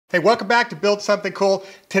Hey, welcome back to Build Something Cool.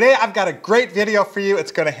 Today I've got a great video for you.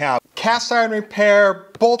 It's going to have cast iron repair,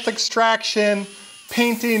 bolt extraction,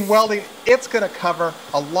 painting, welding. It's going to cover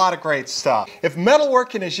a lot of great stuff. If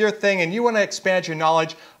metalworking is your thing and you want to expand your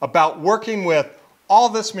knowledge about working with all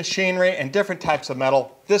this machinery and different types of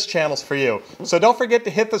metal, this channel's for you. So don't forget to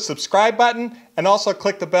hit the subscribe button and also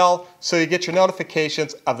click the bell so you get your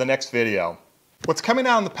notifications of the next video. What's coming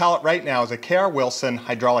out on the pallet right now is a K.R. Wilson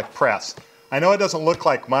hydraulic press. I know it doesn't look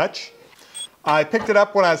like much. I picked it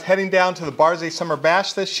up when I was heading down to the Barzy Summer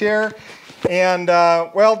Bash this year, and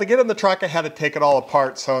well, to get in the truck I had to take it all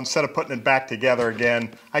apart, so instead of putting it back together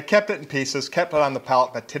again, I kept it in pieces, kept it on the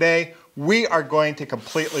pallet, but today we are going to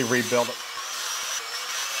completely rebuild it.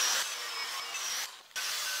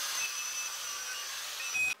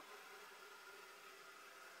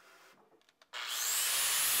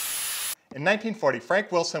 In 1940,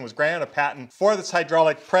 Frank Wilson was granted a patent for this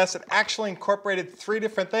hydraulic press. It actually incorporated three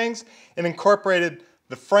different things. It incorporated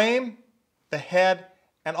the frame, the head,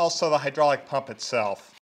 and also the hydraulic pump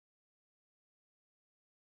itself.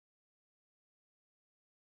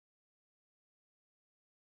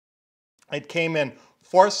 It came in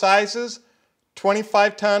four sizes: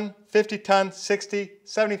 25 ton, 50 ton, 60,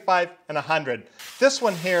 75, and 100. This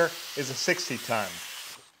one here is a 60 ton.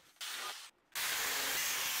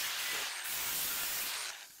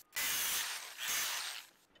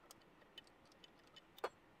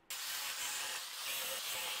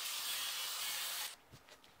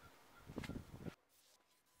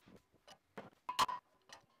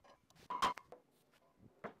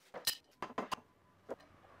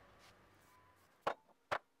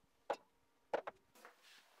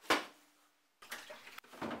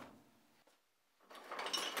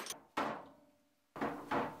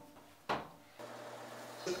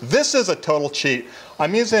 This is a total cheat.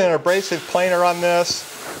 I'm using an abrasive planer on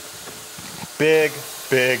this. Big,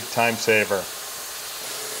 big time saver.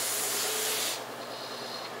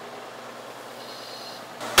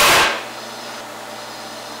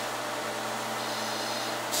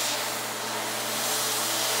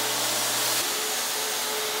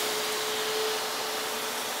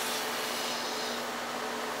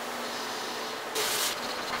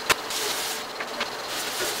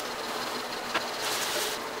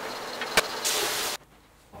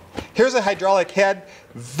 Here's a hydraulic head,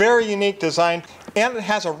 very unique design, and it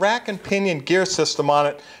has a rack and pinion gear system on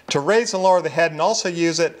it to raise and lower the head and also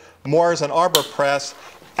use it more as an arbor press.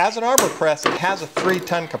 As an arbor press, it has a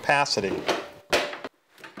 3-ton capacity.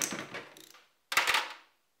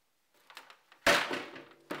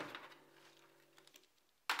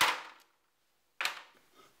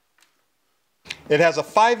 It has a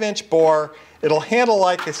 5-inch bore. It'll handle,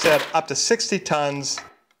 like I said, up to 60 tons.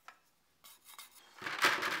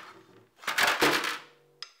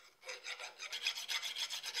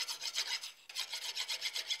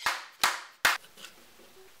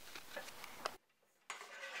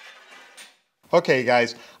 Okay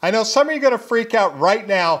guys, I know some of you are going to freak out right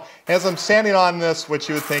now as I'm standing on this, which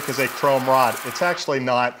you would think is a chrome rod. It's actually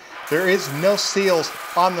not. There is no seals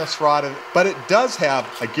on this rod, but it does have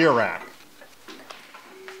a gear rack.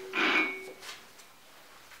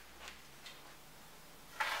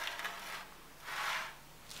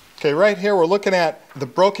 Okay, right here we're looking at the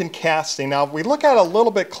broken casting. Now if we look at it a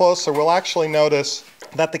little bit closer, we'll actually notice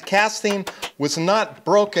that the casting was not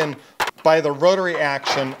broken by the rotary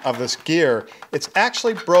action of this gear. It's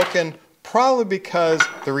actually broken probably because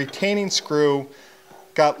the retaining screw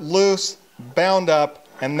got loose, bound up,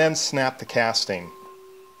 and then snapped the casting.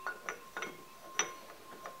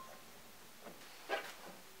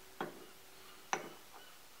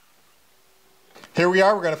 Here we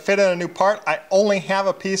are, we're going to fit in a new part. I only have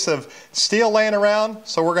a piece of steel laying around,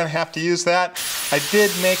 so we're going to have to use that. I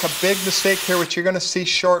did make a big mistake here, which you're going to see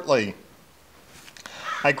shortly.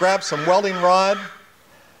 I grabbed some welding rod,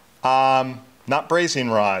 not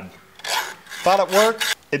brazing rod. Thought it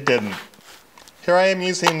worked, it didn't. Here I am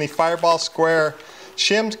using the Fireball Square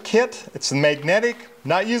shimmed kit. It's magnetic,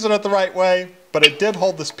 not using it the right way, but it did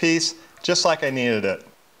hold this piece just like I needed it.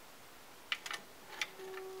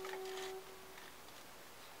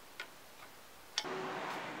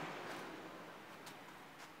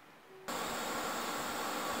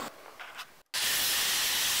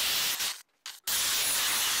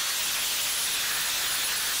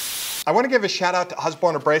 I want to give a shout out to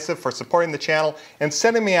Osborne Abrasive for supporting the channel and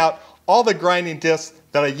sending me out all the grinding discs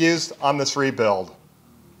that I used on this rebuild.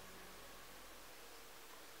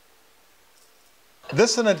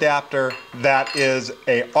 This is an adapter that is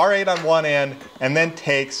a R8 on one end and then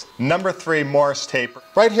takes number 3 Morse tape.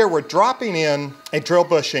 Right here we're dropping in a drill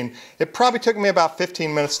bushing. It probably took me about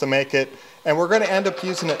 15 minutes to make it. And we're going to end up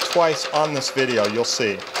using it twice on this video, you'll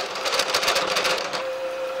see.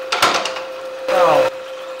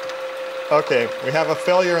 Okay, we have a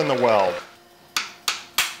failure in the weld.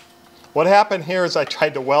 What happened here is I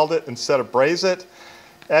tried to weld it instead of braze it.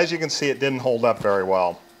 As you can see, it didn't hold up very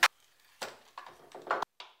well.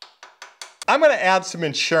 I'm going to add some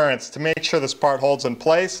insurance to make sure this part holds in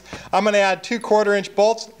place. I'm going to add 2 1/4-inch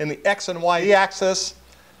bolts in the X and Y axis.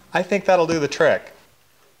 I think that'll do the trick.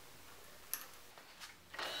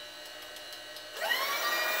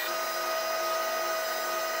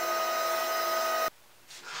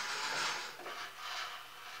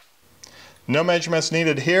 No measurements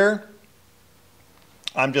needed here.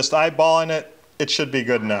 I'm just eyeballing it. It should be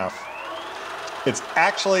good enough. It's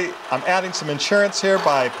actually, I'm adding some insurance here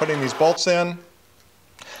by putting these bolts in.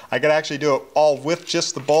 I could actually do it all with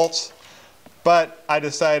just the bolts, but I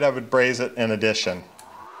decided I would braze it in addition.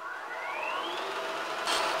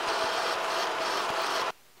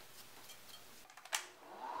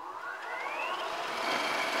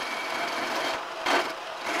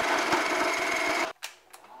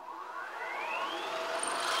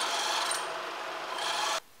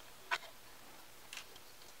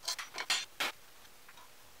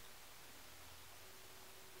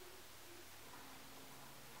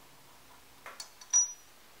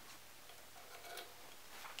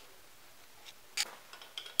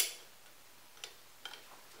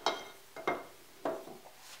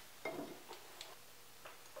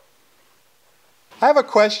 I have a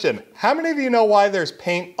question. How many of you know why there's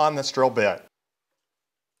paint on this drill bit?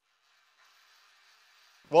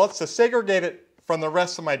 Well, it's to segregate it from the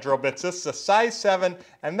rest of my drill bits. This is a size 7,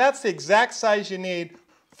 and that's the exact size you need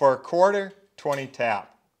for a 1/4 20 tap.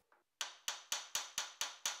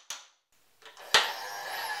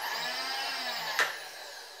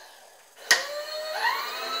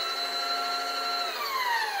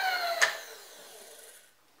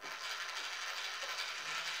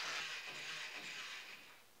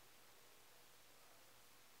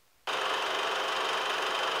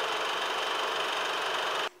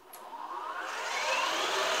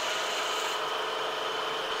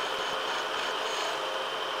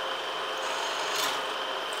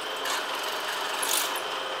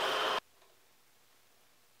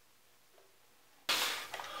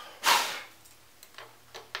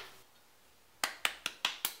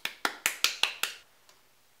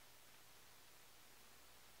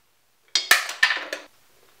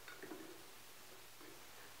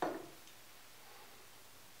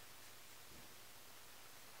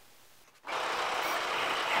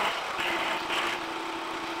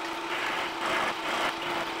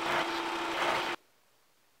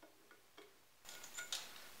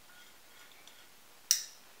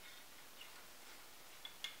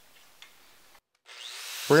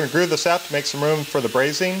 We're going to groove this out to make some room for the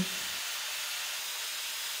brazing.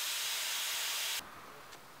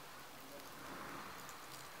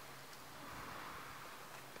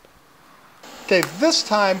 Okay, this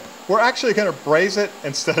time we're actually going to braze it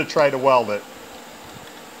instead of try to weld it.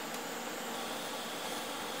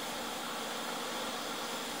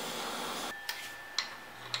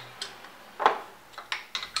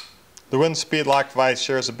 The wooden speed lock vise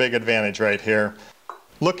shares a big advantage right here.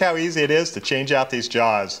 Look how easy it is to change out these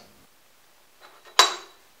jaws.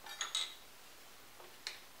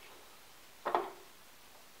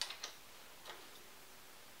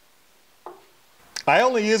 I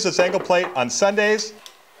only use this angle plate on Sundays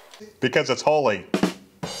because it's holy.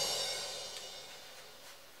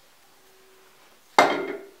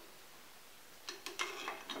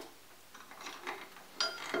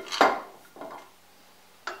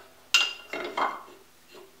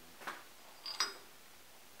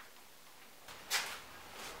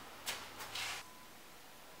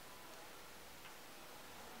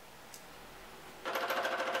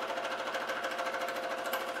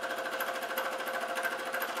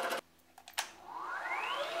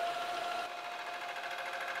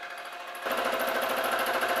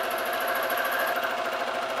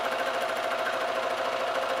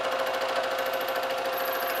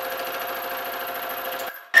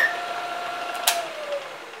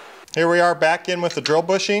 Here we are back in with the drill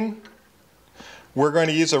bushing. We're going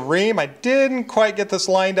to use a ream. I didn't quite get this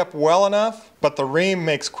lined up well enough, but the ream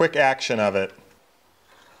makes quick action of it.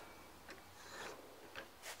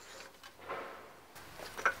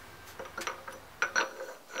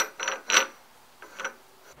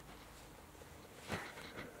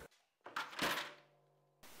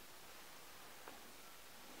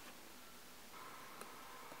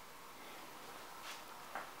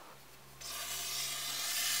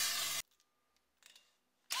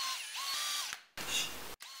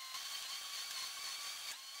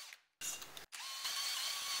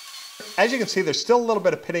 As you can see, there's still a little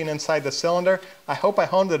bit of pitting inside the cylinder. I hope I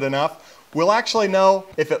honed it enough. We'll actually know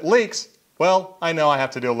if it leaks. Well, I know I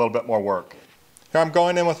have to do a little bit more work. Here I'm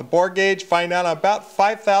going in with a bore gauge, find out I'm about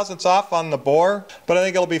 5/1000ths off on the bore, but I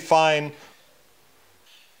think it'll be fine.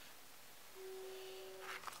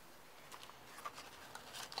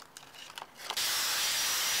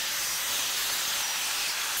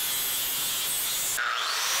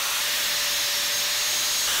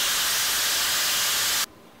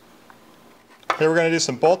 Here we're going to do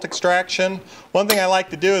some bolt extraction. One thing I like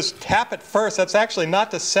to do is tap it first. That's actually not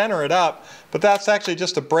to center it up, but that's actually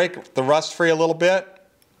just to break the rust free a little bit.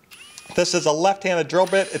 This is a left-handed drill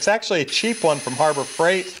bit. It's actually a cheap one from Harbor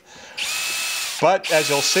Freight, but as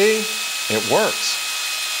you'll see, it works.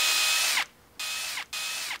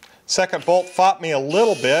 Second bolt fought me a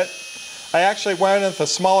little bit. I actually went in with a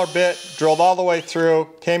smaller bit, drilled all the way through,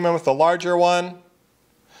 came in with a larger one,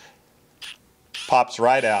 pops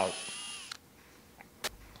right out.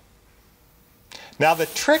 Now the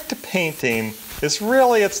trick to painting is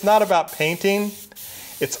really, it's not about painting,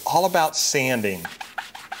 it's all about sanding.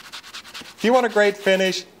 If you want a great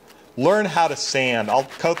finish, learn how to sand. I'll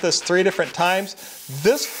coat this 3 different times.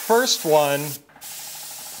 This first one,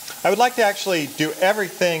 I would like to actually do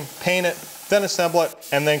everything, paint it, then assemble it,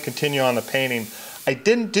 and then continue on the painting. I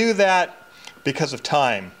didn't do that because of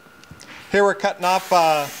time. Here we're cutting off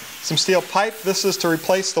some steel pipe. This is to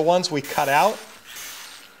replace the ones we cut out.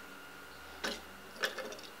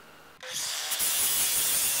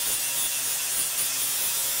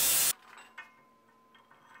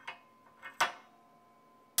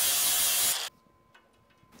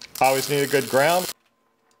 Always need a good ground.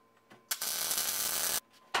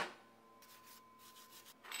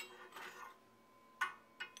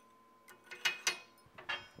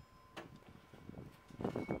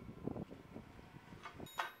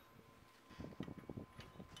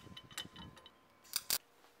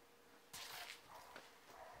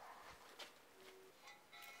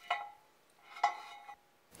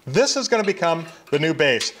 This is going to become the new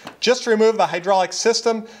base. Just to remove the hydraulic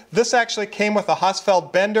system, this actually came with a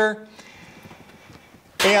Hausfeld bender,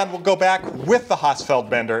 and will go back with the Hausfeld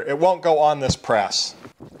bender. It won't go on this press.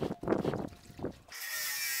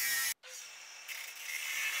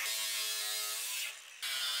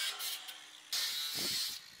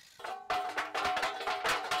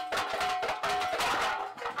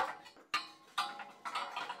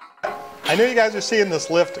 I know you guys are seeing this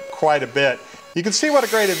lift quite a bit. You can see what a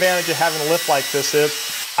great advantage of having a lift like this is.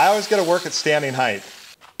 I always get to work at standing height.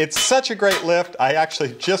 It's such a great lift, I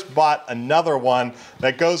actually just bought another one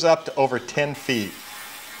that goes up to over 10 feet.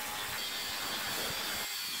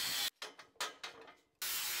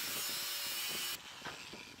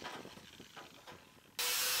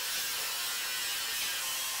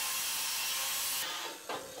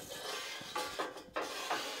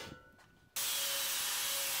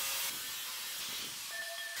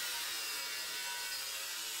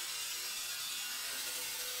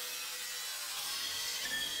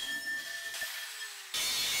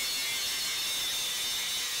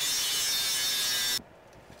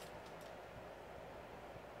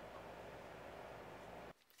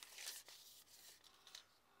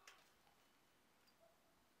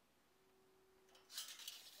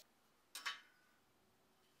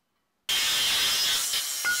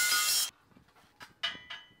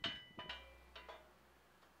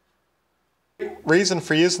 Reason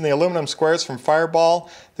for using the aluminum squares from Fireball,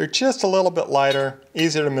 they're just a little bit lighter,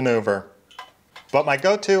 easier to maneuver. But my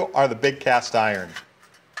go-to are the big cast iron.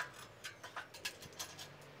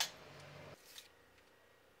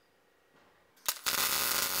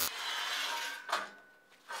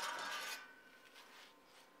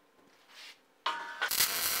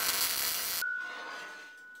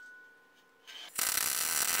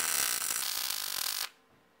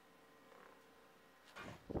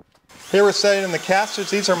 Here we're setting in the casters.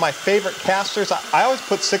 These are my favorite casters. I always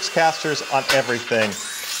put 6 casters on everything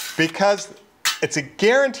because it's a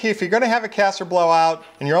guarantee if you're going to have a caster blow out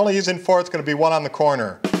and you're only using 4, it's going to be 1 on the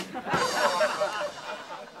corner.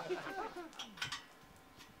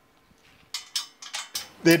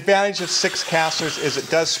 The advantage of 6 casters is it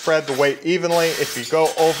does spread the weight evenly. If you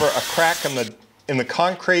go over a crack in the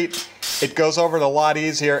concrete, it goes over it a lot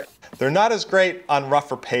easier. They're not as great on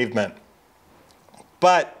rougher pavement.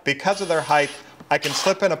 But because of their height, I can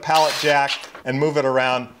slip in a pallet jack and move it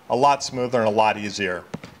around a lot smoother and a lot easier.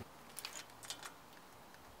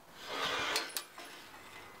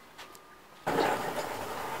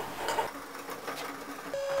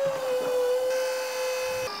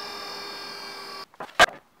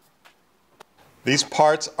 These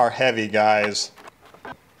parts are heavy, guys.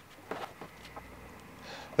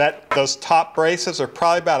 Those top braces are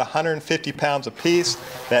probably about 150 pounds a piece.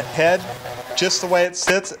 That head, just the way it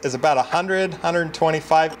sits, is about 100,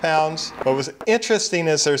 125 pounds. What was interesting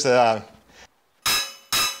is there's a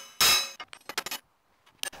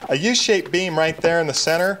U-shaped beam right there in the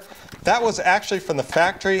center. That was actually from the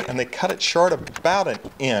factory, and they cut it short about an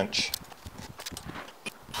inch.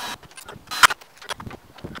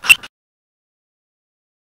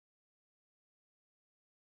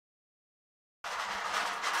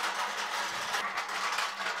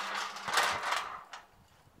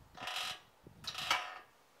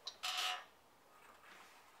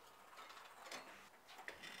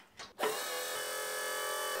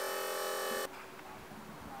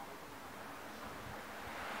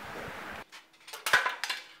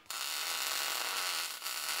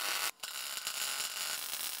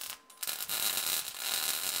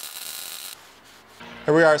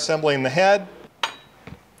 Here we are assembling the head.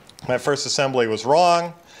 My first assembly was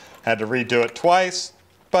wrong. Had to redo it twice,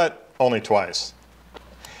 but only twice.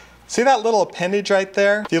 See that little appendage right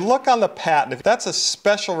there? If you look on the patent, if that's a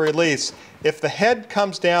special release, if the head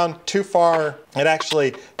comes down too far, it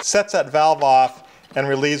actually sets that valve off and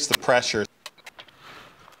relieves the pressure.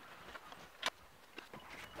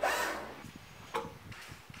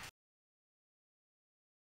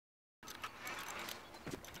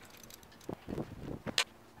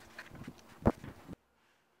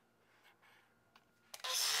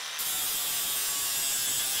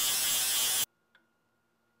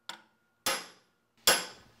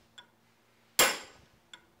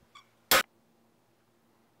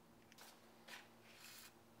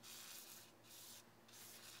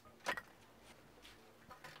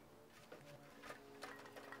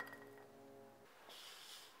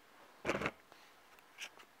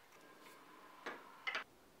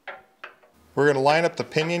 We're going to line up the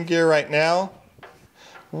pinion gear right now.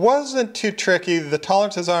 Wasn't too tricky. The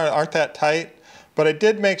tolerances aren't that tight, but I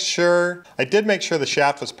did make sure the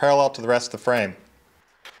shaft was parallel to the rest of the frame.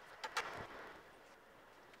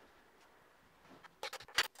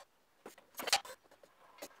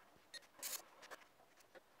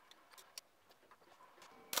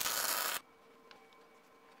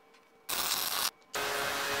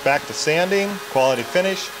 Back to sanding, quality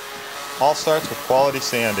finish. All starts with quality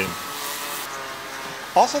sanding.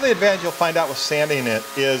 Also, the advantage you'll find out with sanding it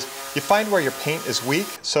is you find where your paint is weak,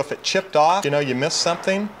 so if it chipped off, you know you missed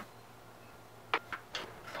something.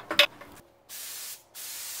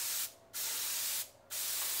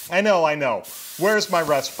 I know. Where's my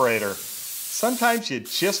respirator? Sometimes you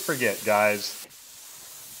just forget, guys.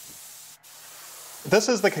 This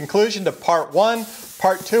is the conclusion to part one.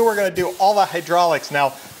 Part two, we're going to do all the hydraulics.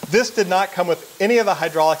 Now, this did not come with any of the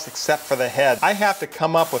hydraulics except for the head. I have to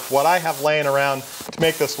come up with what I have laying around to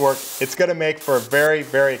make this work. It's going to make for a very,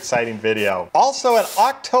 very exciting video. Also in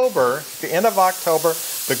October, the end of October,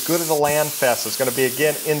 the Good of the Land Fest is going to be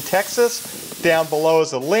again in Texas. Down below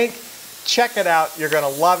is a link. Check it out. You're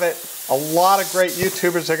going to love it. A lot of great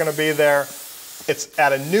YouTubers are going to be there. It's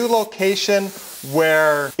at a new location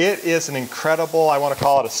where it is an incredible, I want to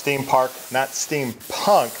call it a steam park, not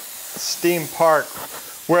steampunk, steam park,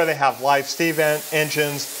 where they have live steam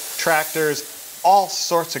engines, tractors, all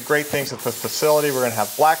sorts of great things at the facility. We're going to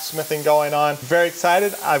have blacksmithing going on. Very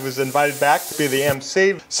excited. I was invited back to be the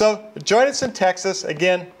MC. So join us in Texas.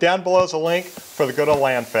 Again, down below is a link for the Good of the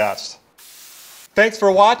Land Fest. Thanks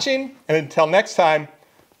for watching, and until next time,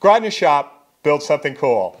 go out in your shop, build something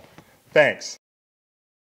cool. Thanks.